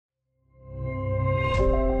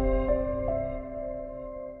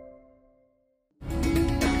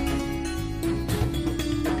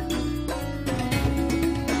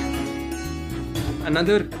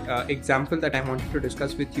another example that I wanted to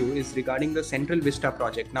discuss with you is regarding the Central Vista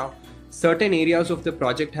project. Now, certain areas of the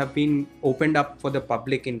project have been opened up for the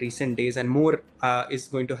public in recent days, and more is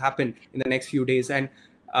going to happen in the next few days. And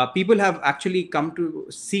people have actually come to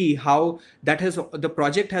see how the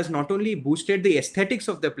project has not only boosted the aesthetics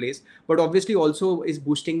of the place, but obviously also is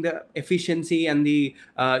boosting the efficiency and the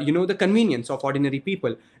the convenience of ordinary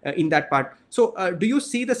people in that part. So do you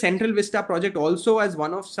see the Central Vista project also as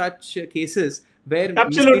one of such cases where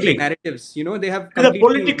Absolutely. misleading narratives, they have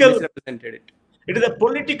completely misrepresented it? It is a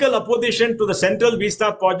political opposition to the Central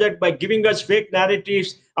Vista project by giving us fake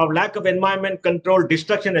narratives of lack of environment control,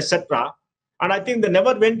 destruction, etc. And I think they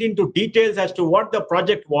never went into details as to what the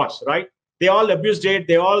project was, right? They all abused it.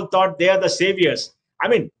 They all thought they are the saviors. I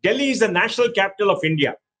mean, Delhi is the national capital of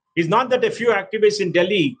India. It's not that a few activists in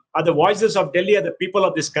Delhi are the voices of Delhi, are the people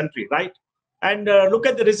of this country, right? And look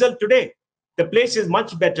at the result today. The place is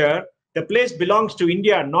much better. The place belongs to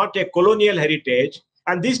India, not a colonial heritage.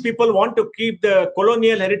 And these people want to keep the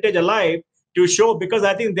colonial heritage alive to show, because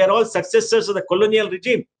I think they're all successors of the colonial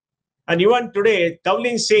regime. And even today,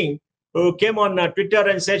 Tavleen Singh, who came on Twitter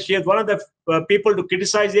and said she is one of the people to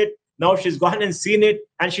criticize it. Now she's gone and seen it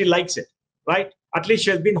and she likes it, right? At least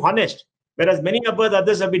she has been honest. Whereas many of the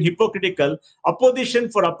others have been hypocritical, opposition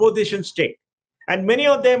for opposition's sake. And many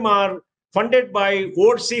of them are funded by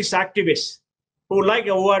overseas activists who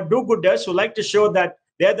are do-gooders, who like to show that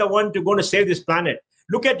they're the one going to save this planet.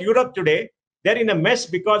 Look at Europe today. They're in a mess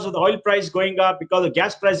because of the oil price going up, because of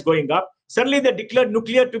gas price going up. Suddenly they declared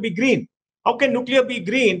nuclear to be green. How can nuclear be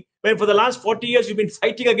green when for the last 40 years you've been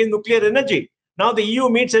fighting against nuclear energy? Now the EU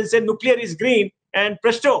meets and said nuclear is green, and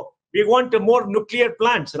presto, we want more nuclear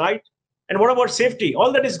plants, right? And what about safety?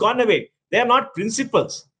 All that is gone away. They are not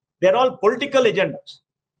principles. They're all political agendas.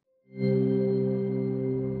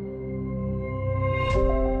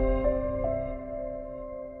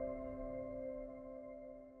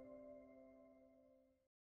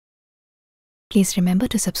 Please remember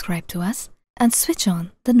to subscribe to us and switch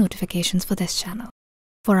on the notifications for this channel.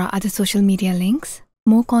 For our other social media links,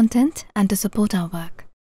 more content, and to support our work,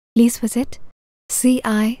 please visit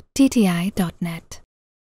citti.net.